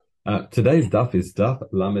Today's daf is daf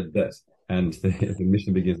lamed bet, and the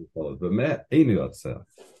mission begins as follows. But me inu yotzeh.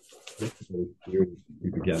 We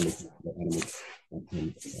began looking at the animals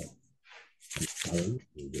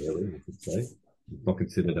really, I should say. It's not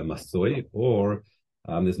considered a masoi, or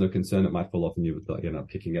there's no concern it might fall off and you're not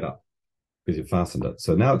picking it up because you fastened it.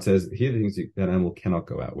 So now it says here the things an animal cannot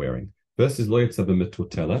go out wearing. First is lo yotzav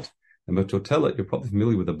b'metortelet. And metortelet, you're probably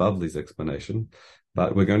familiar with the Bavli's explanation,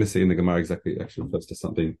 but we're going to see in the Gemara actually refers to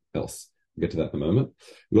something else. We'll get to that in a moment.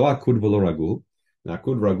 Lo akud v'lo ragul. Now,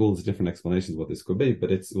 akud ragul is different explanations of what this could be, but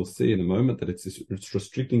we'll see in a moment that it's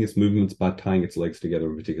restricting its movements by tying its legs together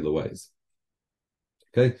in particular ways.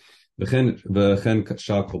 Okay,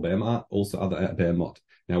 also other be'emot.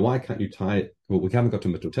 Now, why can't you tie it? Well, we haven't got to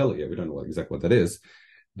metortelet yet. We don't know exactly what that is.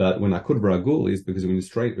 But when akud ragul is because when you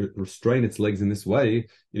restrain its legs in this way,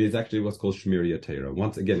 it is actually what's called shmiri yatera.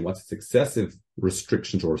 Once it's excessive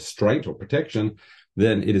restrictions or restraint or protection,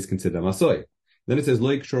 then it is considered masoi. Then it says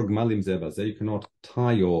lo yikshor gmalim ze bazeh. You cannot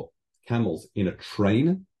tie your camels in a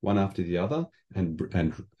train, one after the other,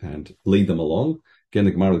 and lead them along. Again,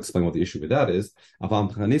 the Gemara will explain what the issue with that is. What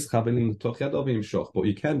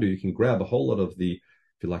you can do, you can grab a whole lot of the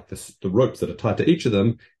ropes that are tied to each of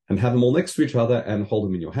them and have them all next to each other and hold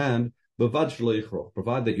them in your hand, provided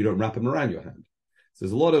that you don't wrap them around your hand. So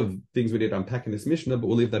there's a lot of things we need to unpack in this Mishnah, but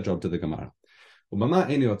we'll leave that job to the Gemara. Now,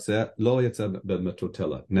 if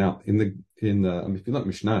you like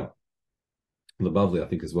Mishnah, the Bavli, I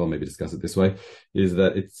think as well, maybe discuss it this way, is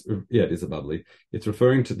that it is a Bavli. It's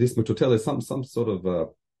referring to this metortelet as some sort of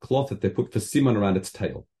cloth that they put for siman around its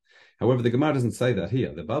tail. However, the Gemara doesn't say that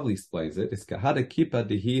here. The Bavli explains it. It's kahada kipa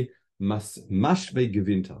dehi mashve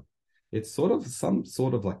gevinta. It's some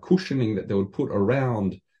sort of like cushioning that they would put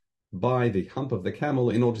around by the hump of the camel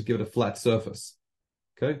in order to give it a flat surface.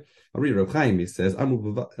 Okay, I read Reb Chaim. He says,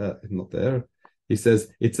 not there. He says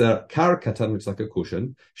it's a kar katan, which is like a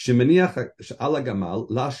cushion. Shemaniach ala gamal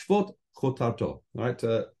lashvot chotarto. Right,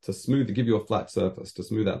 to smooth, to give you a flat surface, to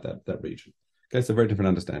smooth out that region. Okay, so very different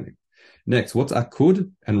understanding. Next, what's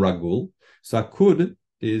akud and ragul? So akud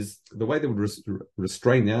is the way they would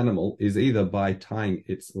restrain the animal is either by tying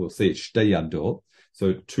we'll say it's shtei yado,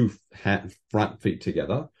 so two front feet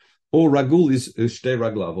together, or ragul is shtei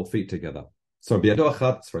raglav, or feet together. So biyado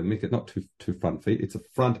echad, sorry, make it not two front feet, it's a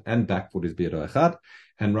front and back foot is biyado echad,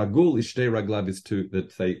 and ragul is shtei raglav is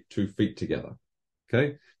two feet together.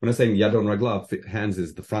 Okay? When I'm saying yadon raglav, hands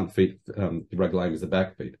is the front feet, raglaim is the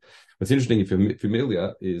back feet. What's interesting, if you're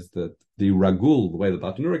familiar, is that the ragul, the way the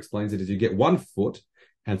Bartanura explains it, is you get one foot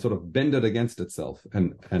and sort of bend it against itself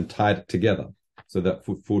and tie it together so that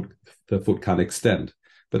the foot can't extend.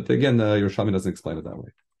 But again, Yerushalmi doesn't explain it that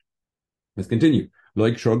way. Let's continue. You're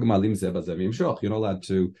not allowed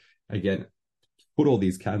to, again, put all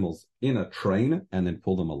these camels in a train and then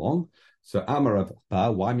pull them along. So Amar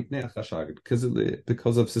Abba, why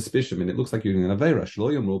because of suspicion. I mean, it looks like you're doing an avera.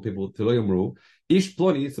 Shlo yomru, people to lo yomru ish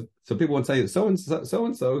ploni. So people would say so and so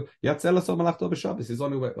yatzela so malachto b'Shabbos is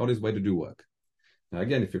on his way to do work. Now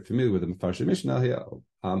again, if you're familiar with the Mefarshei Mishnah here,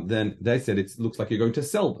 then they said it looks like you're going to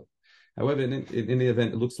sell them. However, in the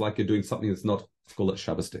event, it looks like you're doing something that's not. Let's call it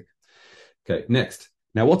Shabbostic. Okay, next.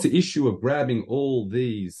 Now, what's the issue of grabbing all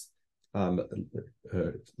these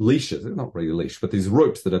leashes? Not really leash, but these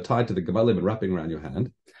ropes that are tied to the gavalim and wrapping around your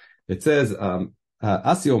hand. It says,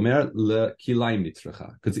 Asi omer le kilayim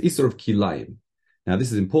nitzrecha, because it's Isser of kilayim. Now,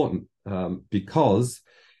 this is important because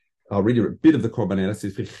I'll read you a bit of the Korban. It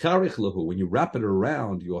says, when you wrap it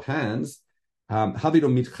around your hands,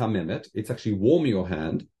 it's actually warm your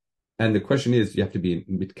hand. And the question is, you have to be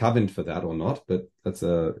mitkaven for that or not, but that's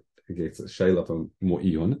it's a shayla from more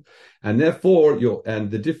iyun, and therefore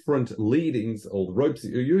the different leadings or the ropes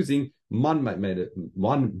that you're using, one might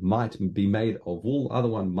be made of wool, other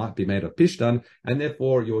one might be made of pishtan, and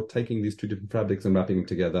therefore you're taking these two different fabrics and wrapping them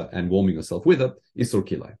together and warming yourself with it. Isur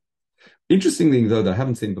kilai. Interesting thing though that I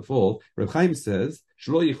haven't seen before, Reb Chaim says,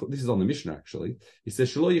 this is on the Mishnah actually. He says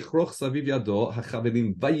shelo yichroch saviv yado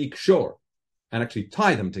hachavelim vayikshor, and actually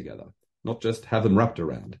tie them together, not just have them wrapped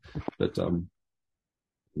around. But I'm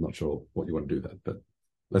not sure what you want to do that, but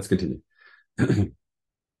let's continue.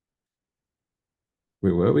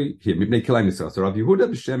 Where were we? Here, Mibnei Kilayim Yisrael. So Rav Yehuda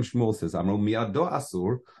b'Shem Shmuel says, Amro miado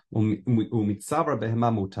asur u'mitzavar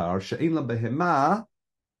behema mutar she'ein la behema.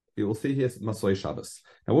 You will see here Masoi Shabbos.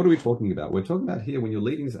 Now, what are we talking about? We're talking about here when you're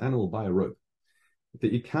leading this animal by a rope,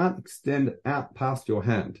 that you can't extend out past your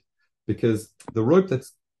hand, because the rope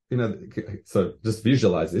that's so just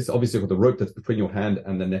visualize this. Obviously, you've got the rope that's between your hand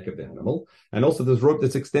and the neck of the animal. And also there's rope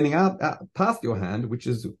that's extending out past your hand, which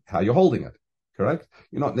is how you're holding it, correct?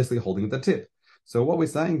 You're not necessarily holding the tip. So what we're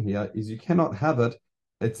saying here is you cannot have it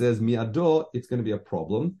it says miado, it's going to be a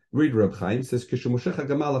problem. Read Reb Chaim says you're not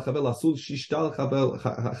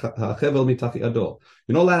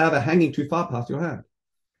allowed to have it hanging too far past your hand.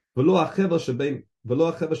 The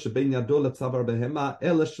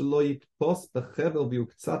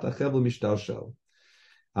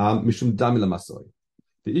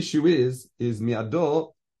issue is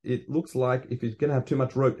miado, it looks like if you're going to have too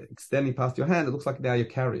much rope extending past your hand, it looks like now you're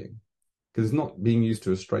carrying. Because it's not being used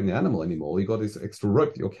to restrain the animal anymore. You've got this extra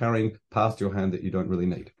rope that you're carrying past your hand that you don't really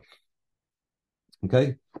need.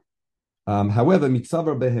 Okay? However,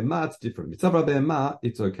 mitzavar behema, it's different. Mitzavar behema,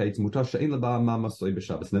 it's okay. It's mutar she'ein laba ma masoi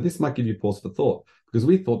b'Shabbos. Now, this might give you pause for thought, because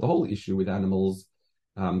we thought the whole issue with animals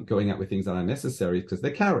going out with things that are unnecessary because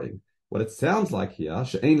they're carrying. What it sounds like here,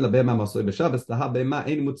 she'ein laba ma masoi b'Shabbos, taha behema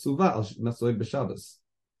ein mutzuva al masoi b'Shabbos.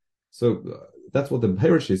 So that's what the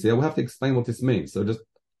Perish is here. We'll have to explain what this means. So just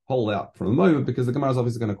hold out for a moment, because the Gemara is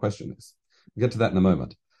obviously going to question this. We'll get to that in a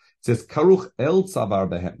moment. It says, Karuch el tzavar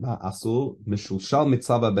behema asur mishulshal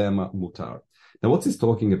mitzavar behema mutar. Now, what's this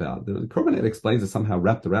talking about? The Korbanet explains it's somehow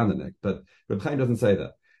wrapped around the neck, but Reb Chaim doesn't say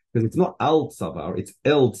that, because it's not al tzavar, it's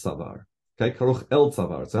el tzavar. Okay, Karuch el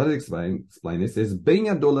tzavar. So how do you explain this? It says, ben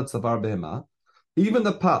yadola tzavar behema, even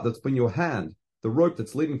the part that's from your hand, the rope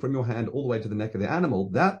that's leading from your hand all the way to the neck of the animal,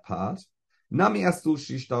 that part, Nami astul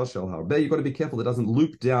shishtal shel harbe. You've got to be careful it doesn't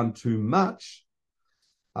loop down too much.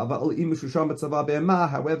 However, if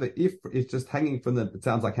it's just hanging from it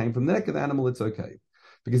sounds like hanging from the neck of the animal, it's okay.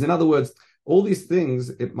 Because in other words, all these things,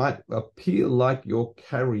 it might appear like you're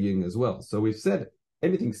carrying as well. So we've said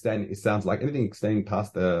anything standing, it sounds like anything extending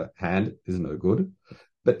past the hand is no good.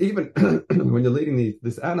 But even when you're leading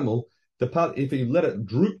this animal, the part, if you let it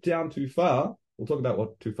droop down too far, we'll talk about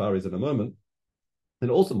what too far is in a moment, it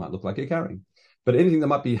also might look like you're carrying. But anything that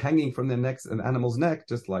might be hanging from their necks, an animal's neck,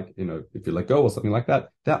 just like, if you let go or something like that,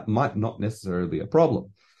 that might not necessarily be a problem.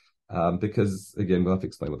 Because, again, we'll have to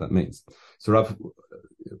explain what that means. So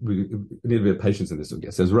we need a bit of patience in this, I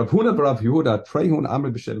guess. It says, Rav Huna b'Rav Yehuda, Trehun Amr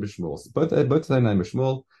b'Shem b'Shmuel. Both their name is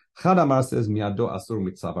Shmuel. Chad Amar says, Miado Asur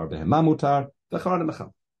mitzavar behema mutar, v'chad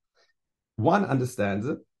mecham. One understands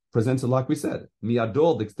it, presents it like we said.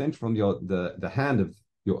 Miado, the extension from the hand of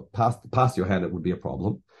your past your hand, it would be a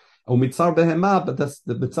problem. Or mitzar behema, but that's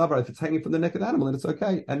the mitzavar, if it's hanging from the neck of the animal, then it's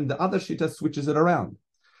okay. And the other shita switches it around.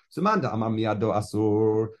 So manda amar miado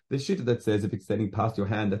asur, the shita that says if it's extending past your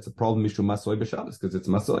hand, that's a problem, mishum masoi b'Shabbos, because it's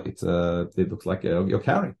masoi, it looks like you're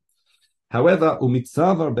carrying. However,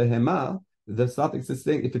 umitzavar behema, there's something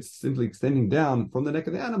saying if it's simply extending down from the neck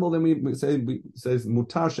of the animal, then we say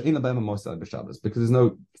mutar she'ein labema mosai b'Shabbos, because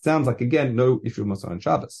there's sounds like again no issue of mosai on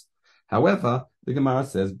Shabbos. However, the Gemara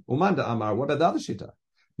says umanda amar, what about the other shita?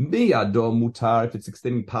 Miyado mutar, if it's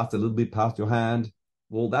extending past a little bit past your hand,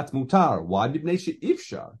 well, that's mutar. Why?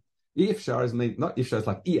 Ifshar. Ifshar is not ifshar, it's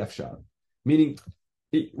like ifshar. Meaning,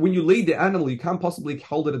 when you lead the animal, you can't possibly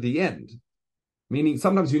hold it at the end. Meaning,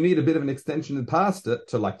 sometimes you need a bit of an extension past it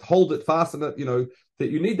to like hold it fast, and that you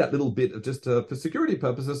need that little bit of just for security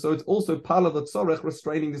purposes. So it's also part of the tzorech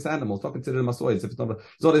restraining this animal. It's not considered a masoy. It's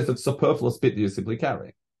not if it's superfluous bit that you're simply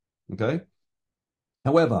carrying. Okay.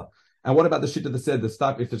 However, and what about the shita that said the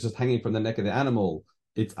stuff, if it's just hanging from the neck of the animal,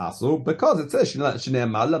 it's asur, because it says that an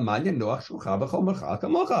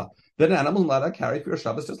animal is allowed to carry for your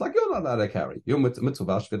Shabbos just like you're not allowed to carry.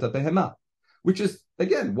 Which is,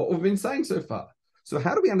 again, what we've been saying so far. So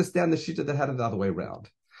how do we understand the shita that had it the other way around?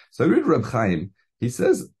 So read Reb Chaim, he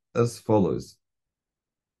says as follows.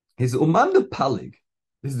 He's umanda palig.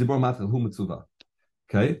 This is the Bormath hu mitzvah.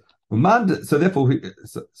 Okay? So therefore, umanda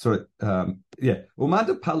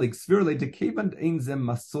palig svirle dekevand ein zem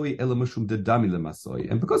masoi elamushum dedami lemasoi.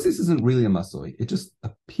 And because this isn't really a masoi, it just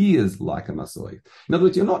appears like a masoi. In other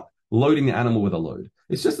words, you're not loading the animal with a load.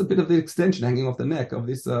 It's just a bit of the extension hanging off the neck of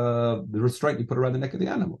this the restraint you put around the neck of the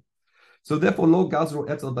animal. So therefore, lo gazru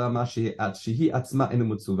etzel ba'amashi at shehi atzma enu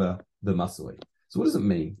mitzuva b'masoi. So what does it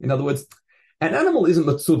mean? In other words, an animal isn't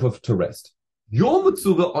mitzuva to rest. You're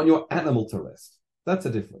mitzuva on your animal to rest. That's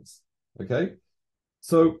a difference. Okay?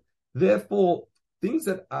 So therefore, things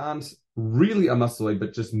that aren't really a masoi,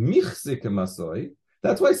 but just michzik a masoi,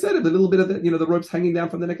 that's why I said it, a little bit of the rope's hanging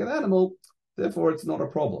down from the neck of the animal, therefore it's not a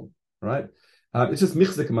problem, right? It's just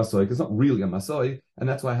michzik a masoi, it's not really a masoi, and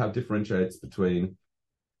that's why I have differentiates between,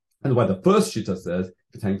 and why the first shita says, if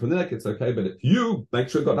it's hanging from the neck, it's okay, but if you make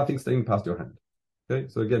sure you've got nothing staying past your hand. Okay?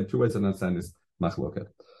 So again, two ways to understand this machloket.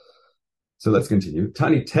 So let's continue.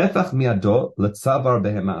 Tani tefach miado letzavar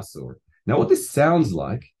behema asur. Now, what this sounds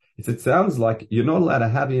like is it sounds like you're not allowed to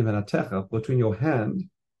have even a techa between your hand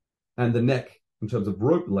and the neck in terms of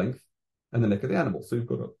rope length and the neck of the animal. So you've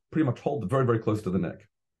got to pretty much hold it very, very close to the neck.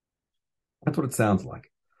 That's what it sounds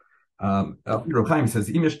like. Reb Chaim says,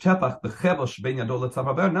 "Imish tefach bechevel shbein yado letzav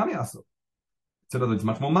haber nami asu." So in other words,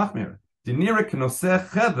 much more machmir. Dinira k'noseh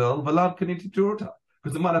chevel v'lad k'niti turota.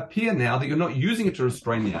 Because it might appear now that you're not using it to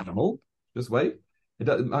restrain the animal. Just wait. It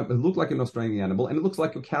looks like you're not restraining the animal, and it looks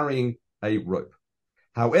like you're carrying a rope.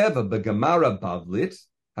 However, the Gemara Bavlit,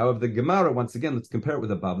 the Gemara, once again, let's compare it with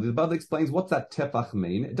the Bavli. The Bavli explains what's that tefach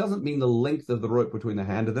mean. It doesn't mean the length of the rope between the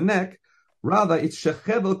hand and the neck. Rather, it's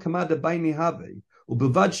shechevel kamada baini have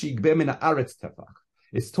ubilvad shigbe min haaretz tefach.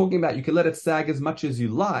 It's talking about you can let it sag as much as you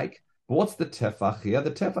like, but what's the tefach here? The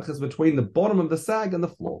tefach is between the bottom of the sag and the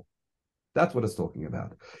floor. That's what it's talking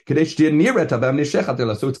about. So it's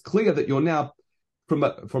clear that you're now, from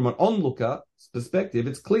an onlooker perspective,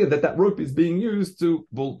 it's clear that that rope is being used to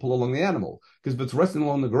pull along the animal. Because if it's resting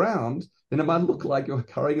along the ground, then it might look like you're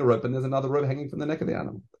carrying a rope and there's another rope hanging from the neck of the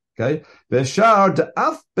animal. Okay? So it's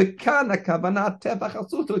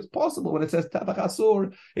possible when it says tefach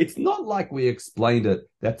asur, it's not like we explained it,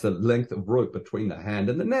 that's a length of rope between the hand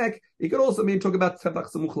and the neck. It could also mean talk about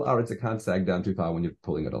tefach samuch la'aretz, it can't sag down too far when you're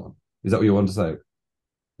pulling it along. Is that what you want to say?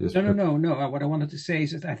 Yes. No. What I wanted to say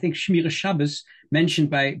is that I think Shmira Shabbos mentioned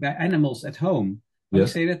by animals at home. Yes. You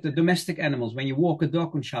say that the domestic animals, when you walk a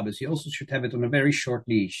dog on Shabbos, you also should have it on a very short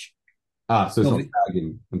leash. So it's not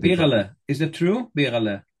tagging. Birale. Is that true?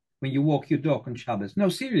 Birale. When you walk your dog on Shabbos. No,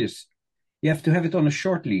 serious. You have to have it on a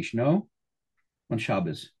short leash, no? On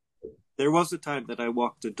Shabbos. There was a time that I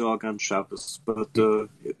walked a dog on Shabbos, but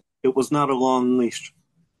it was not a long leash.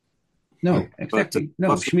 No, exactly. No,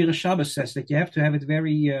 Shmira Shabbos says that you have to have it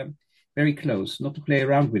very, very close, not to play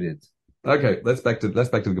around with it. Okay, let's back to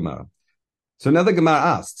the Gemara. So now the Gemara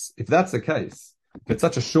asks, if that's the case, if it's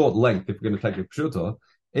such a short length, if we're going to take a pshuta,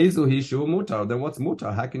 ezu hishu mutar, then what's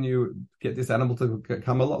mutar? How can you get this animal to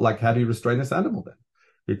come along? Like, how do you restrain this animal then?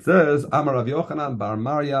 It says, Amar Rav Yochanan bar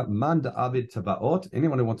Maria man da'avid tavaot.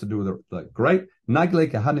 Anyone who wants to do the great nagle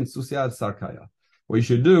kahanin susiad sarkaya. What you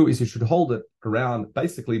should do is you should hold it around,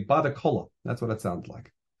 basically by the collar. That's what it sounds like.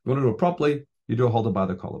 If you want to do it properly, you do hold it by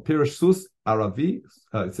the collar. Pirish sus aravi.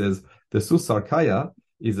 It says the sus sarkaya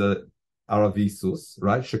is a aravi sus,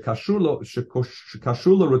 right? Shekashula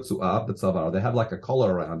rutzuah b'tzavar. They have like a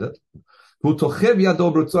collar around it. Hutochev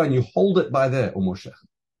yado b'rutzuah, and you hold it by there, umoshech.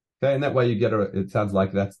 Okay, and that way you get it sounds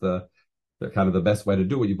like that's the kind of the best way to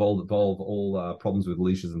do it. You involve all problems with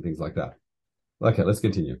leashes and things like that. Okay, let's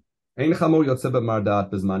continue. So here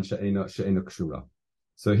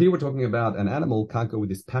we're talking about an animal can't go with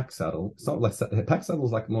this pack saddle. It's not like a pack saddle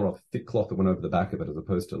is like more of a thick cloth that went over the back of it as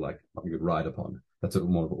opposed to like you could ride upon. That's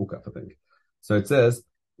more of a ukaf, I think. So it says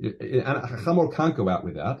a chamor can't go out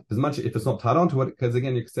with that as much if it's not tied onto it, because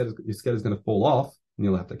again you're scared it's going to fall off and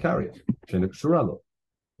you'll have to carry it. And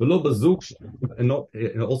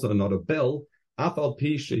also not a bell,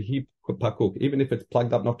 even if it's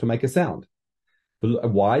plugged up not to make a sound.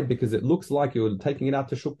 Why? Because it looks like you're taking it out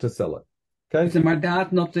to shuk to sell it. Okay. Is the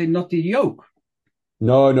mardat not the yoke?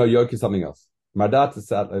 No, yoke is something else. Mardat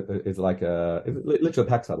is like literally a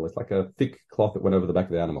pack saddle. It's like a thick cloth that went over the back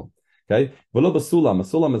of the animal. Okay. A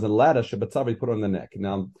sulam is a ladder shabatzari put on the neck.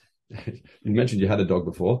 Now, you mentioned you had a dog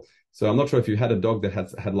before, so I'm not sure if you had a dog that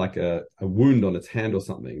had like a wound on its hand or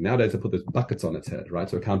something. Nowadays they put those buckets on its head, right?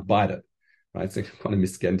 So it can't bite it. Right, it's a kind of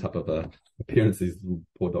misken type of appearance these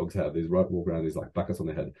poor dogs have. These walk around these like buckets on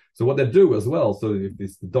their head. So what they do as well. So if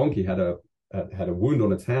this donkey had a wound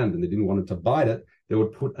on its hand and they didn't want it to bite it, they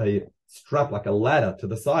would put a strap like a ladder to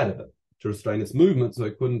the side of it to restrain its movement, so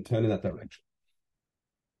it couldn't turn in that direction.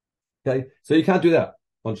 Okay, so you can't do that.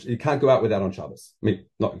 You can't go out with that on Shabbos. I mean,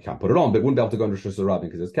 not you can't put it on, but it wouldn't be able to go into Rosh Hashanah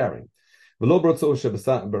because it's carrying. Also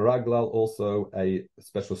a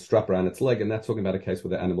special strap around its leg, and that's talking about a case where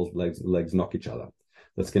the animal's legs knock each other.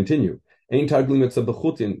 Let's continue. You're not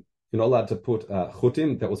allowed to put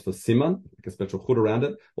chutim, that was for siman, like a special chut around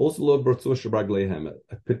it. Also, a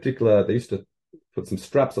particular, they used to put some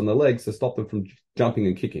straps on the legs to stop them from jumping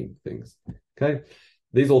and kicking things. Okay?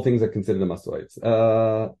 These all things are considered a masoy.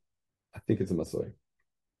 I think it's a masoy.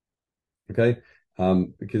 Okay?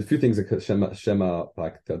 Because a few things are shema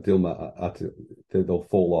like dilma, they'll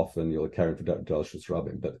fall off and you'll carry them for delicious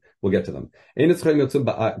rubbing, but we'll get to them. A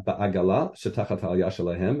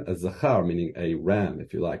zachar, meaning a ram,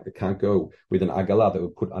 if you like, that can't go with an agala that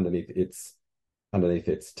would put underneath its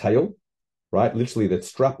tail, right? Literally, they'd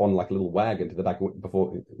strap on like a little wagon to the back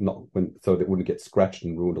so that it wouldn't get scratched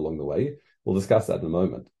and ruined along the way. We'll discuss that in a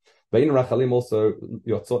moment. Bein rachalim also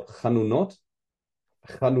yotzot chanunot.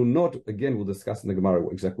 Chanunot, again, we'll discuss in the Gemara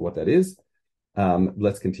exactly what that is.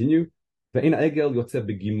 Let's continue. Ve'in egel yotze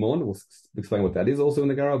begimon, we'll explain what that is also in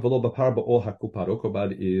the Gemara. V'lo b'par ba'ol hakupad.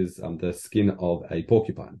 Okobad is the skin of a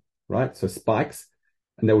porcupine, right? So spikes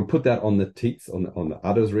And they would put that on the teats, on the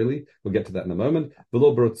udders, really. We'll get to that in a moment. And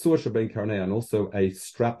also a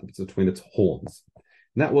strap that's between its horns.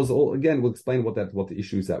 And that was all, again, we'll explain what the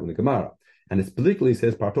issue is at in the Gemara. And it's particularly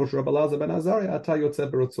says, but the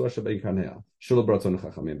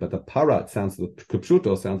para, it sounds, the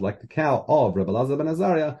Kupshuto sounds like the cow of Rabbi Elazar ben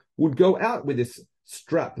Azariah would go out with this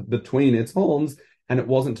strap between its horns, and it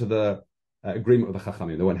wasn't to the agreement of the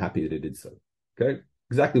Chachamim. They weren't happy that it did so. Okay?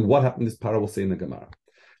 Exactly what happened to this para we'll see in the Gemara.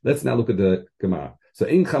 Let's now look at the Gemara. So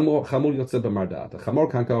in chamor yotze b'mardat. A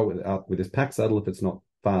chamor can't go out with his pack saddle if it's not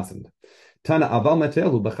fastened. Tana aval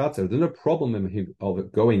metelu b'chatzer. There's no problem of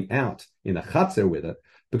it going out in a chatzer with it,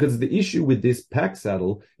 because the issue with this pack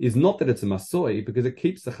saddle is not that it's a masoi, because it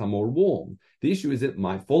keeps the chamor warm. The issue is it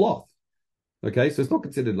might fall off. Okay, so it's not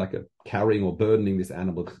considered like a carrying or burdening this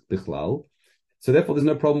animal bichlal. So therefore, there's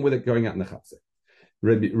no problem with it going out in the chatzer.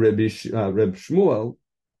 Reb Shmuel,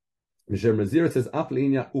 Misher Mazir says,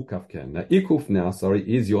 Aflinya ukavken. Now, ikuf now,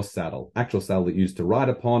 is your saddle, actual saddle that you use to ride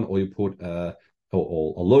upon, or you put or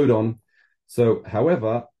a load on. So,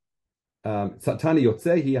 however, Satani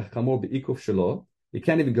Yotzehi Chamor be'ikuf shelo. You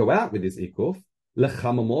can't even go out with this ikuf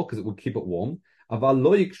lechamamor because it will keep it warm. Aval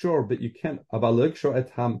lo yikshor, but you can't. Aval lo yikshor et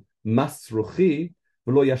ham masruchi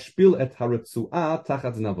v'lo yashpil et haretzuah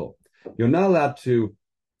tachat znavo. You're not allowed to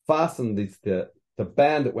fasten the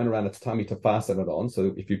band that went around its tummy to fasten it on,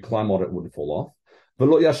 so if you climb on it, it wouldn't fall off.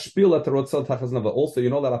 V'lo yashpil et haretzuah tachat znavo. Also,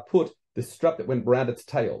 you're not allowed to put the strap that went around its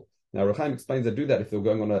tail. Now, Rechaim explains they do that if they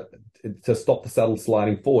were going to stop the saddle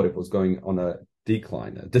sliding forward, if it was going on a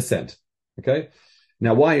decline, a descent. Okay?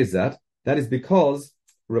 Now, why is that? That is because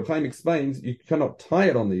Rechaim explains you cannot tie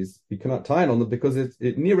it on these. You cannot tie it on them because it's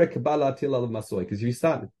nire kabbalah til al masoi. Because if you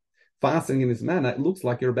start fastening in this manner, it looks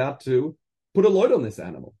like you're about to put a load on this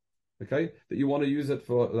animal. Okay? That you want to use it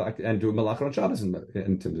for, and do a malacha on Shabbos in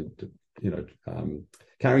terms of,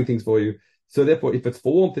 carrying things for you. So therefore, if it's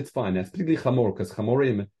for warmth, it's fine. Now, it's particularly chamor, because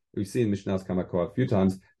chamorim, we've seen Mishnah's come a few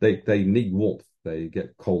times, they need warmth. They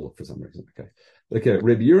get colder for some reason. Okay.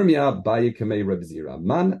 Rabbi Yirmiyah Baye Kamei Reb Zira.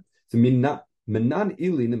 Man, so menan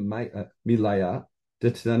ilin milaya,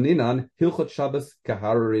 detaninan hilchot Shabbos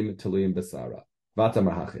kaharim teluyim besara. Vata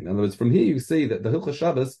marhachin. In other words, from here you see that the hilchot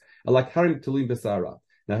Shabbos are like harim teluyim besara.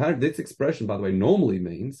 Now, this expression, by the way, normally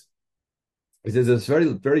means, it says there's very,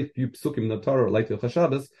 very few psukim in the Torah like the hilchot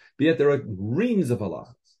Shabbos, but yet there are reams of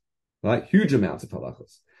halachas, right? Huge amounts of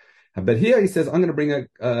halachas. But here he says, I'm going to bring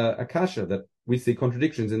a kasha that we see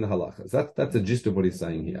contradictions in the halachas. That's the gist of what he's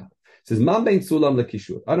saying here. He says, Man bein sulam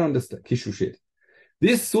lekishut. I don't understand. Kishushit.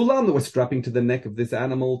 This sulam that we're strapping to the neck of this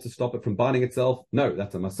animal to stop it from biting itself, no,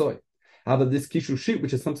 that's a masoi. However, this kishushit,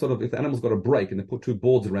 which is some sort of, if the animal's got a break and they put two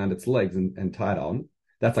boards around its legs and tie it on,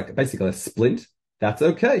 that's like basically a splint, that's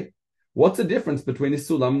okay. What's the difference between the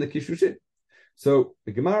sulam and the kishushit? So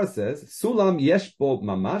the Gemara says, sulam yesh bo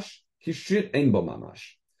mamash, kishushit ein bo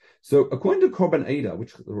mamash. So according to Korban Eda,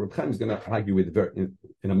 which Reb Chaim is going to argue with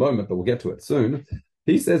in a moment, but we'll get to it soon,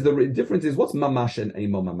 he says the difference is what's mamash and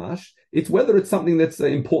emo mamash. It's whether it's something that's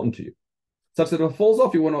important to you, such that if it falls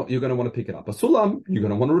off, you're going to want to pick it up. A sulam, you're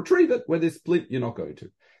going to want to retrieve it. Where there's split, you're not going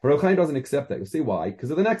to. Reb Chaim doesn't accept that. You'll see why,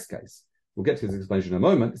 because of the next case. We'll get to his explanation in a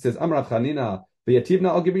moment. It says, Amrav Chanina v'yativna,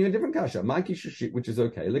 I'll give you a different kasha. My kishushit, which is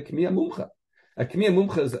okay. Lekmiya mumcha. A kmiya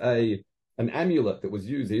mumcha is an amulet that was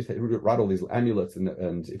used. He used to write all these amulets, and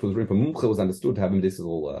if it was written for mumcha, it was understood to have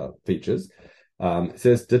medicinal features. It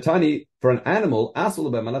says, Tatani, for an animal, asul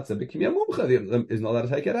b'manatza b'kmiya mumcha is not allowed to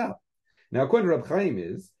take it out. Now, according to Reb Chaim,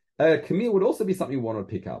 kmiya would also be something you want to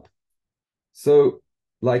pick up. So,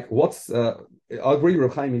 like, I'll agree with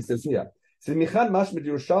Reb Chaim, he says here, it's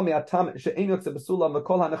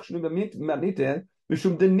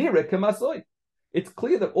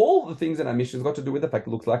clear that all the things in our mission has got to do with the fact it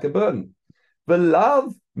looks like a burden.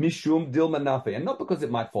 V'lav mishum dil manafe, and not because it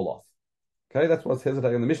might fall off. Okay, that's what's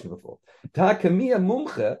hesitating on the mission before. Ta'kamia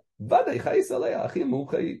mumche, vadei chayis alei, achim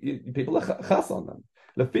mumche, people chas on them.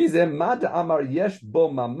 Lefizeh mad amar yesh bo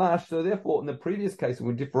mamash. So therefore, in the previous case,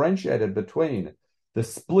 we differentiated between the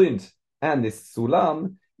splint and this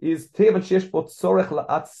sulam, is tevan shesh bo tzorech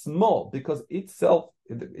la'atzmo, because itself,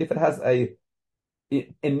 if it has a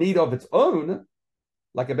need of its own,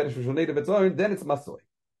 like a beneficial need of its own, then it's masoi.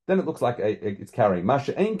 Then it looks like it's carrying. Ma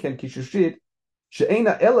she'ein ken kishushit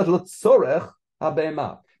she'eina elat l'tzorech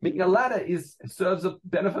ha'be'ema. Meaning a ladder serves a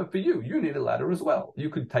benefit for you. You need a ladder as well. You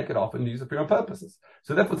could take it off and use it for your own purposes.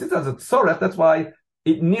 So therefore, since it has a tzorech, that's why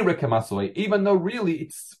it nira kemasoi, even though really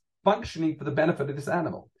it's functioning for the benefit of this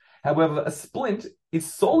animal. However, a splint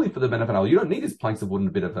is solely for the benefit of an animal. You don't need these planks of wood and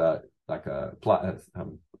a bit of a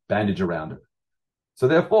bandage around it. So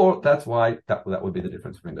therefore, that's why that would be the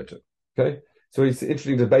difference between the two. Okay. So it's an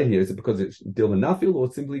interesting debate here. Is it because it's dilma nafil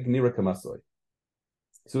or simply gnira kamasoi?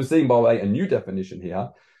 So we're seeing, by the way, a new definition here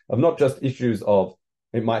of not just issues of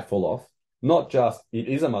it might fall off, not just it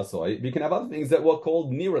is a masoi. You can have other things that were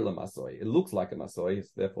called nira lamasoi. It looks like a masoi.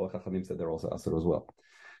 Therefore, Chachamim said they're also asur as well.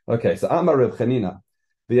 Okay, so Amar Reb Chanina,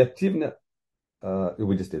 v'yativne.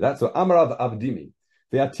 We just did that. So Amar Avdimi,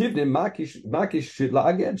 v'yativne makish shit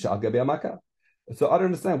la'aged shal gabe amaka. So I don't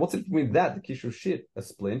understand what's it between that the kishu shit a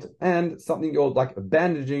splint and something you're like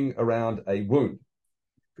bandaging around a wound.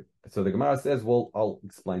 So the Gemara says, well, I'll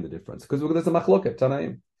explain the difference because there's a machloket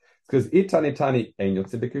tanaim. Because itani tani ein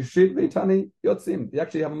yotzim b'kishit v'itani yotzim. You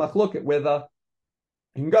actually have a machloket whether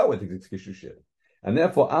you can go with the kishu shit, and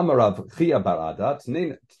therefore Amarav Chia Barada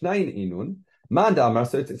Tnain Inun Manda Amar.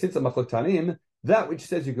 So since a machlok tanim, that which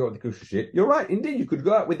says you go with the kishu shit, you're right. Indeed, you could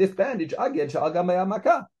go out with this bandage aged shal gamei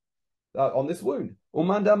amaka on this wound.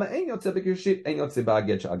 Umanda ma ein yotzim b'kishit ein yotzim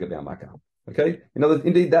b'aged shal gamei amaka. Okay, in other words,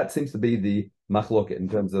 indeed, that seems to be the machloket in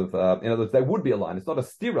terms of, in other words, there would be a line. It's not a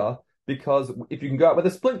stira because if you can go out with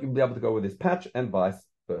a splint, you'll be able to go with this patch and vice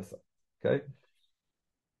versa. Okay,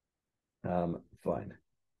 fine.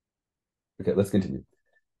 Okay, let's continue.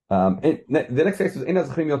 The next case is Ena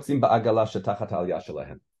Zachrim Yotzim Ba'agala Shetachat Al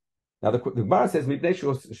Yashalahem. Now the Gemara says Mibnei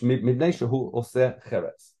Shehu Oseh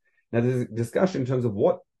Cheretz. Now there's a discussion in terms of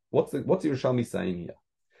what's Yerushalmi saying here.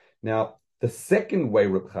 Now, the second way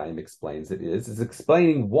Reb Chaim explains it is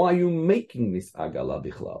explaining why you're making this agala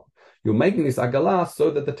bichlal. You're making this agala so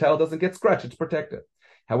that the tail doesn't get scratched, it's protected.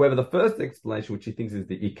 However, the first explanation, which he thinks is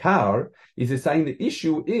the ikar, is he's saying the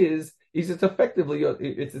issue is it's effectively,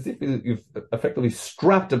 it's as if you've effectively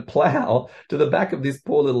strapped a plow to the back of this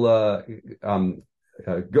poor little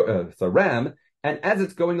ram, and as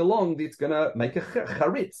it's going along, it's going to make a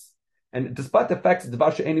charitz. And despite the fact that the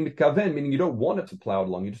Vasha Eni Mitkaven, meaning you don't want it to plow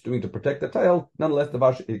along, you're just doing it to protect the tail, nonetheless, the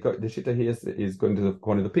Shita here is going to the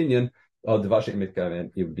point of opinion of the Vasha Eni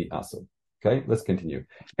Mitkaven, it would be Asur. Okay, let's continue.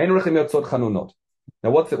 Now,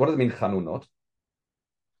 what does it mean, Chanunot?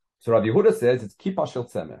 So Rabbi Yehuda says it's Kippah Shel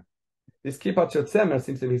Tzemer. This Kippah Shel Tzemer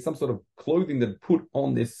seems to be some sort of clothing that put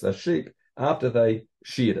on this sheep after they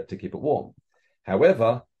sheared it to keep it warm.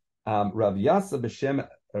 However, Rabbi Yasa B'Shem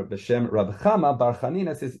Rabbi Chama Bar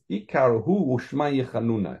Chanina says Ikar Hu Ushma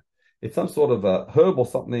Yechanuna. It's some sort of a herb or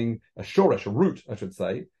something, a shoresh, a root, I should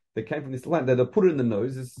say, that came from this land. They put it in the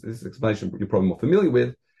nose. This explanation you're probably more familiar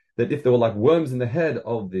with. That if there were like worms in the head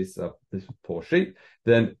of this poor sheep,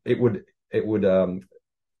 then it would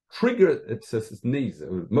trigger it to sneeze. It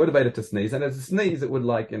would motivate it to sneeze, and as it sneezes, it would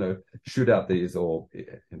shoot out these or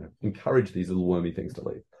encourage these little wormy things to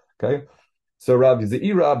leave. Okay. So Rav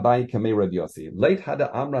Zeira by Kamei Rav Yossi. Late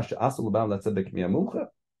Hada Amra She'asur L'Bam Latzedek Mi'amumcha.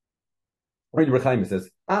 Rabbi Chaim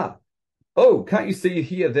says, can't you see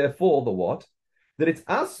here, therefore, the what? That it's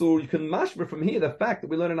Asur, you can mashma from here, the fact that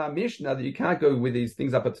we learn in our Mishnah that you can't go with these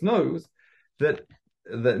things up its nose, that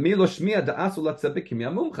Milo Shmiya da Asur Latzedek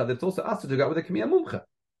Mi'amumcha, that it's also Asur to go with the Mi'amumcha.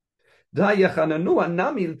 Da Yachananua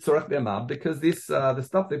Nami L'Tzorech Be'ema, because this, the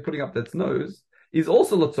stuff they're putting up its nose is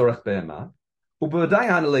also L'Tzorech Be'ema.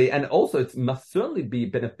 And also it must certainly be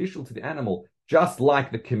beneficial to the animal, just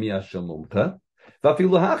like the Kimiyah Shel Mumcha.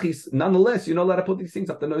 Nonetheless, you're not allowed to put these things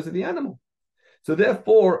up the nose of the animal. So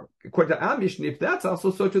therefore, according to our Mishnah, if that's also,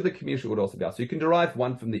 so to the Kimiyah would also be out. So you can derive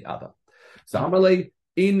one from the other. So Amalei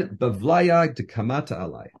in Bavlaya de Kamata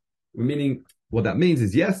Alai. Meaning, what that means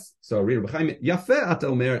is yes. So Rabbi Chaim, Yafeh Ata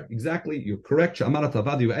Omer, exactly, you're correct. Sha'amarat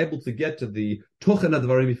Avad, you were able to get to the Tochen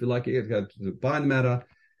Advarim, if you like, to the bind matter,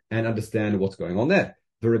 and understand what's going on there.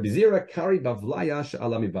 The Rabbi Zira Kari Bavlaya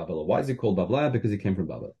Sha'alami Babel. Why is it called Bavlaya? Because he came from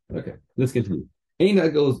Babel. Okay, let's continue.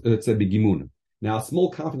 It's a Gimun. Now, a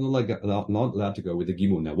small calf is not allowed to go with a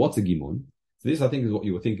Gimun. Now, what's a Gimun? So this, I think, is what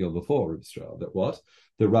you were thinking of before, Rabbi Stroud. That what?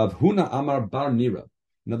 The Rav Huna Amar Bar Nira.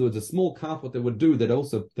 In other words, a small calf, what they would do, they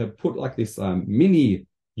put like this mini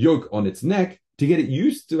yoke on its neck to get it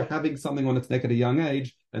used to having something on its neck at a young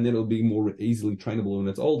age, and then it'll be more easily trainable when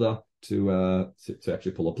it's older to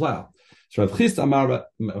actually pull a plow. So Rav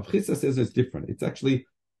Chisda says it's different. It's actually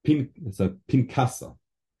pinkasa,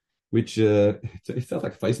 which it sounds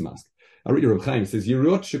like a face mask. I read Rav Chaim. It says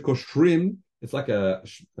Yerot shekoshrim. It's like a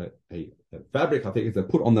fabric. I think it's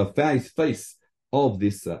put on the face of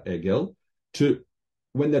this egel to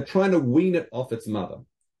when they're trying to wean it off its mother,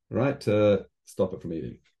 right? To stop it from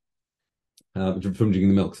eating. From drinking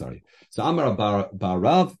the milk, sorry. So Amar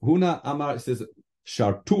Barav Huna Amar, it says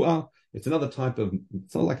Shartua. It's another type of,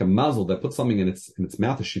 it's not like a muzzle. They put something in its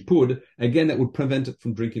mouth, a shipud. Again, that would prevent it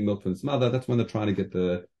from drinking milk from its mother. That's when they're trying to get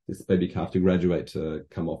this baby calf to graduate, to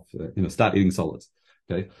come off, start eating solids.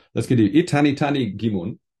 Okay, let's continue. Itani Tani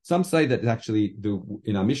Gimun. Some say that actually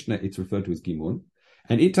in our Mishnah it's referred to as gimun,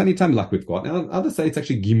 and itani time like we've got. Now others say it's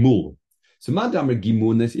actually gimul. So madamar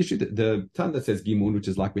gimun, this issue, the time that says gimun, which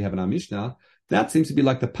is like we have in our Mishnah, that seems to be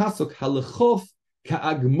like the pasuk halechof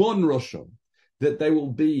ka'agmon roshon, that they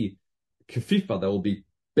will be kafifa, they will be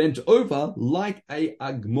bent over like a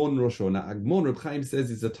agmon roshon. Now agmon, Reb Chaim says,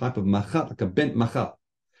 is a type of machat, like a bent machat,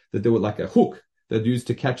 that they were like a hook that used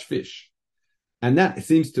to catch fish, and that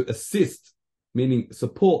seems to assist, meaning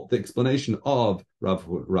support the explanation of Rav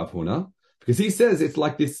Huna, because he says it's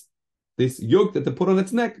like this yoke that they put on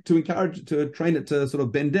its neck to train it to sort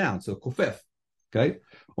of bend down, so kufef. Okay?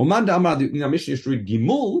 Omanda Amar, in our Mishnah, you should read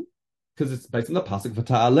Gimul, because it's based on the pasuk,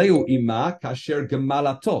 V'ta'aleu ima kasher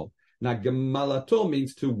gemalato. Now, gemalato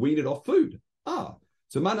means to wean it off food. So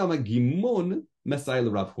Manda Amar Gimun, Messiah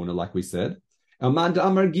Rav Huna, like we said. Amanda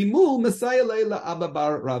Amar Gimul, Messiah Leila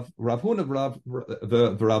Ababar Rav Huna,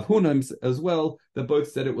 the Rav Huna as well, they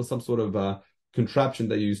both said it was some sort of contraption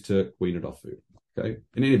they used to wean it off food. Okay?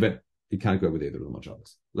 In any event, you can't go with either of them on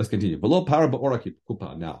Shabbos. Let's continue. Below para ba'ora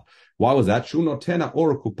kupad. Now, why was that? Shunotena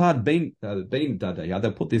ora kupad bein dadaya.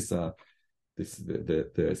 They put the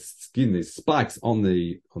skin, these spikes on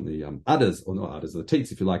the udders, or not udders, the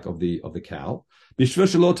teats, if you like, of the cow. Bishvur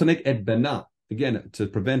shelo tanek et bena. Again, to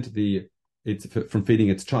prevent it from feeding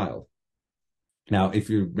its child. Now, if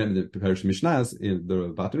you remember the Parish Mishnahs,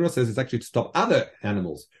 the Batanura says it's actually to stop other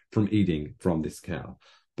animals from eating from this cow.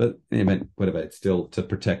 But whatever, it's still to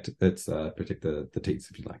protect the teats,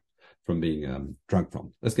 if you like, from being drunk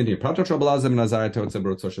from. Let's continue. Now,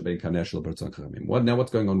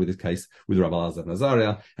 what's going on with this case with Rabbi Elazar of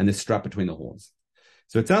Nazaria and this strap between the horns?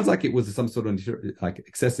 So it sounds like it was some sort of like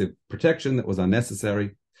excessive protection that was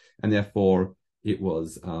unnecessary, and therefore it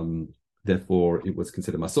was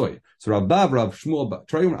considered masoy. So Rav Shmuel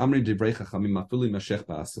Trayum Amri Divrei Chachamim Mafuli Mashech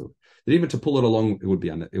Ba'asur. That even to pull it along, it would be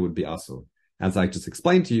asur. As I just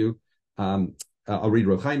explained to you, I'll read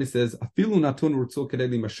Rav Chaim. It says, "Afilu natun rutzul kedei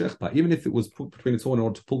limashech." Even if it was put between its horn in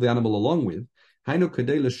order to pull the animal along with, hainu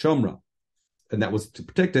kedei l'shomra, and that was to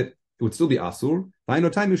protect it, it would still be asur.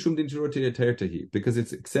 Hainu time mishum din tehi, because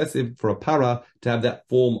it's excessive for a para to have that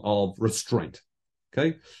form of restraint.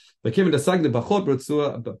 Okay. But given the sagna bachot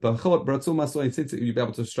bratzu masoy, since you'd be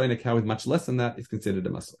able to restrain a cow with much less than that, it's considered a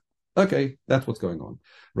masoy. Okay, that's what's going on.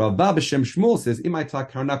 Rav Ba b'shem Shmuel says, "Imayta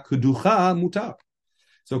karna kuducha mutar."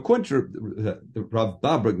 So according to Rav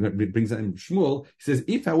Ba brings that in Shmuel, he says,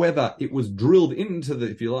 if, however, it was drilled into the,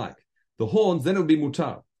 if you like, the horns, then it would be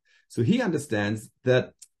mutar. So he understands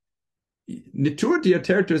that nitur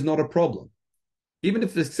diaterta is not a problem, even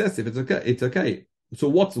if it's excessive. It's okay. It's okay. So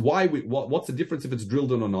what's the difference if it's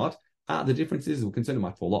drilled in or not? The difference is we're concerned it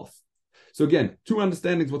might fall off. So again, two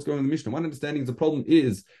understandings what's going on in the Mishnah. One understanding is the problem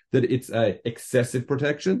is that it's a excessive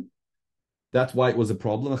protection. That's why it was a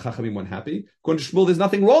problem. The Chachamim weren't happy. According to Shmuel, there's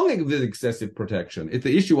nothing wrong with excessive protection. If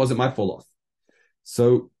the issue was it might fall off.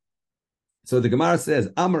 So the Gemara says,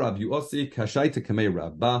 Amar Rav Yuosi kashaita kamei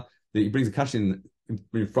Rabba. He brings a kashin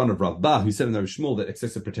in front of Rav Ba, who said in the Shmuel that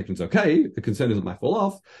excessive protection is okay. The concern is it might fall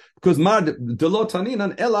off because Mar Delo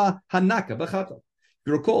Taninan Ela Hanaka Bachata. If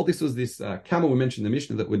you recall, this was this camel we mentioned in the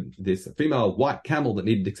Mishnah, that with this female white camel that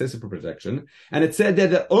needed excessive protection, and it said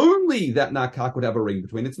that only that nakak would have a ring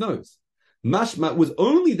between its nose. Mashma was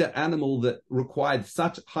only that animal that required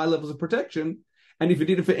such high levels of protection, and if you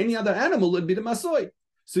did it for any other animal, it'd be the masoy.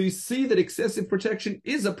 So you see that excessive protection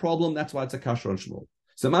is a problem. That's why it's a kasher on Shmuel.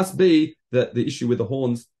 So it must be that the issue with the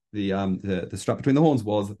horns, the strap between the horns,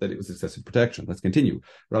 was that it was excessive protection. Let's continue.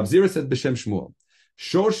 Rav Zira said b'shem Shmuel,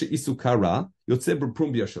 Shor she'isukara yotze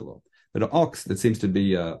b'prumbia shelo. That an ox that seems to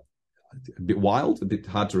be a bit wild, a bit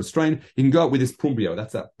hard to restrain, you can go out with this prumbio.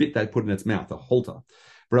 That's that bit they put in its mouth, a halter.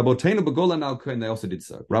 Rabotenu b'golan al kohen, they also did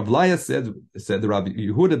so. Rav Laya said the Rabbi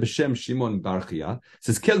Yehuda b'shem Shimon bar Chia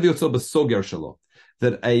says kel v'yotzo b'soger shelo,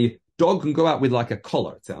 that a dog can go out with like a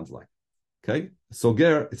collar. It sounds like. Okay,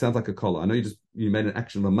 soger, it sounds like a collar. I know you made an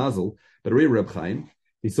action of a muzzle, but read Reb Chaim.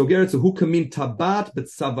 The soger it's a hukamin tabat but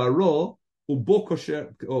savaro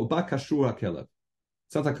ubokosher or bakashur hakelev.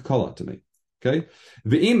 Sounds like a collar to me. Okay,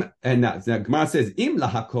 v'im, and now Gemara says im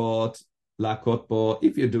lahakot bo.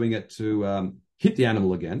 If you're doing it to hit the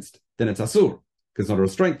animal against, then it's asur because it's not a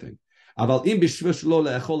restraint thing. Aval im b'shvish lo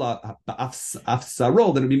le'echol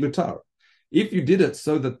afsaro, then it'd be mutar. If you did it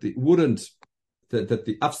so that it wouldn't. That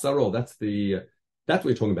the afsaro, that's what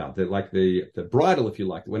you're talking about. The bridle, if you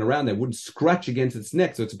like, that went around there, wouldn't scratch against its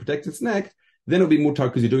neck, so to protect its neck, then it'll be mutar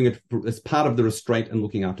because you're doing it as part of the restraint and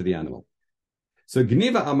looking after the animal. So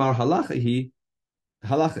Gniva Amar halachahi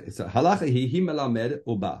melamed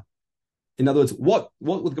uba. In other words, what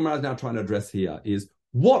the Gemara is now trying to address here is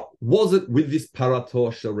what was it with this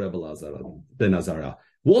parator shel Rebbe ben Azariah?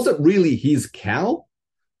 Was it really his cow?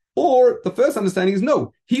 Or the first understanding is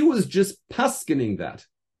no, he was just paskening that.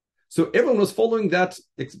 So everyone was following that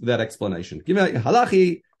explanation. That's what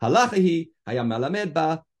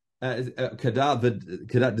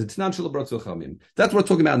we're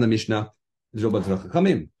talking about in the Mishnah.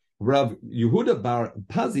 Rav Yehuda bar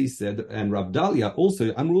Pazi said, and Rav Dalia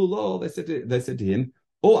also, Amru lo, they said to him,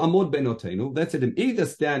 or Amod benotenu, they said to him, either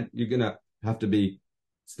you're going to have to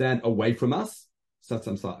stand away from us,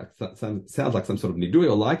 sounds like some sort of nidui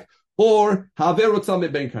or like, or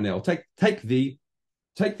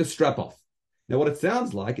take the strap off. Now, what it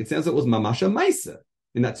sounds like it was mamasha maisa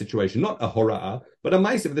in that situation, not a hora'ah, but a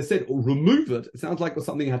maisa. If they said remove it, it sounds like it was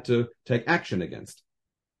something you had to take action against.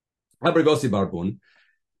 Abrigosi barbun,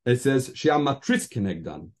 it says shiam matris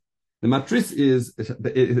kenegdan. The matris is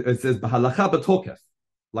it says bahalacha betokef,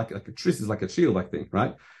 like a tris is like a shield, like thing,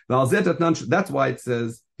 right? That's why it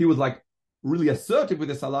says he was like really assertive with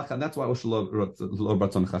this halacha, and that's why Oshlo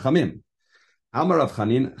Ratzon Chachamim. Amar Rav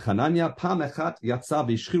Chananya Pam Echat Yatsa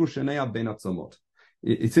V'Yishchiru Shenei Ben Atzomot.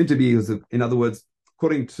 It seemed to be, in other words,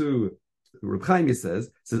 according to Reb Chaim, he says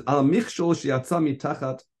Al Michshol Sheyatsa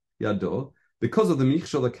Mitachat Yado, because of the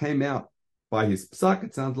michshol that came out by his psak,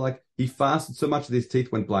 it sounds like he fasted so much that his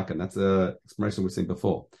teeth went black, and that's an expression we've seen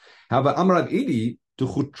before. However, Amar Rav Idi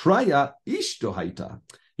Tuchutraya Ishto Haita.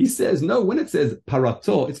 He says, no, when it says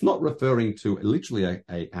parato, it's not referring to literally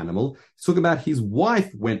a animal. It's talking about his wife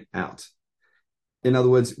went out. In other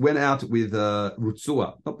words, went out with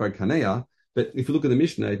rutzua, not barkanea, but if you look at the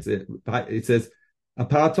Mishnah, it says,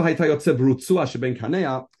 parato haita yotze rutzua sheben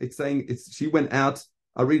kanea. It's saying she went out.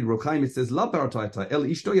 I read Reb Chaim, it says, la parato haita, el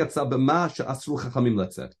ishto yatza b'ma she'asru chachamim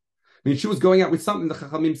letzet. I mean, she was going out with something the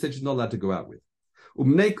chachamim said she's not allowed to go out with.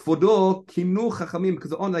 Umnei kvodo kimnu chachamim,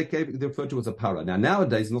 because on they referred to as a para. Now,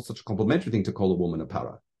 nowadays, it's not such a complimentary thing to call a woman a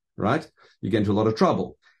para, right? You get into a lot of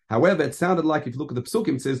trouble. However, it sounded like, if you look at the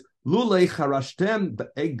psukim, it says, lulei charashtem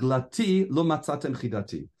be'eglati lo matzatem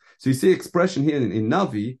chidati. So you see expression here in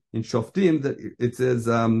Navi, in Shoftim, that it says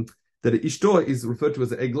that ishto is referred to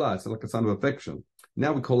as an egla. It's like a sign of affection.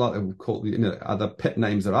 Now we call other pet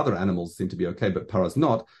names or other animals seem to be okay, but para's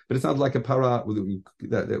not. But it sounds like a para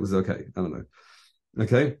that was okay. I don't know.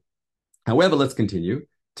 Okay. However, let's continue.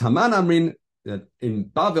 Taman Amrin, in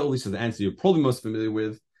Bavel, this is the answer you're probably most familiar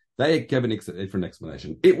with. They gave a different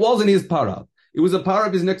explanation. It wasn't his para. It was a para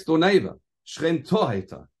of his next door neighbor. Shchen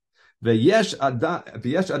Toheta.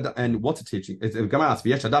 And what's it teaching? It's Gemara asks,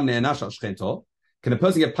 V'yesh adam ne'enash al shchen to. Can a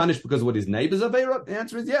person get punished because of what his neighbors are? The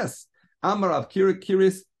answer is yes. Amar of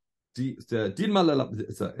Kiris, Diyadma,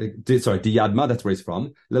 that's where he's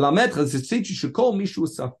from. Lelamed, this teacher should call Mishu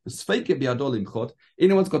Sfeike Biadol Imchot.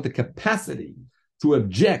 Anyone's got the capacity to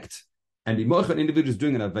object, and the an individual is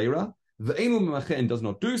doing an Aveira, the Enu Memachen does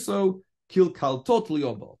not do so, Kil Kal totally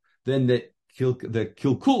obo. Then the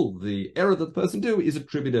Kilkul, the error that the person do, is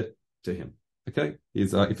attributed to him. Okay?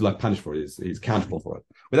 He's, if you like, punished for it, he's accountable for it.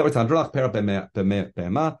 With that, we're Tadrach Perak Behema,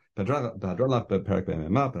 Tadrach Perak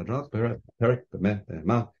Behema, Tadrach Perak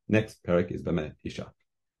Behema. Next Perak is Beme Isha.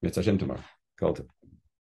 Mitzvah Hashem tomorrow. Call it.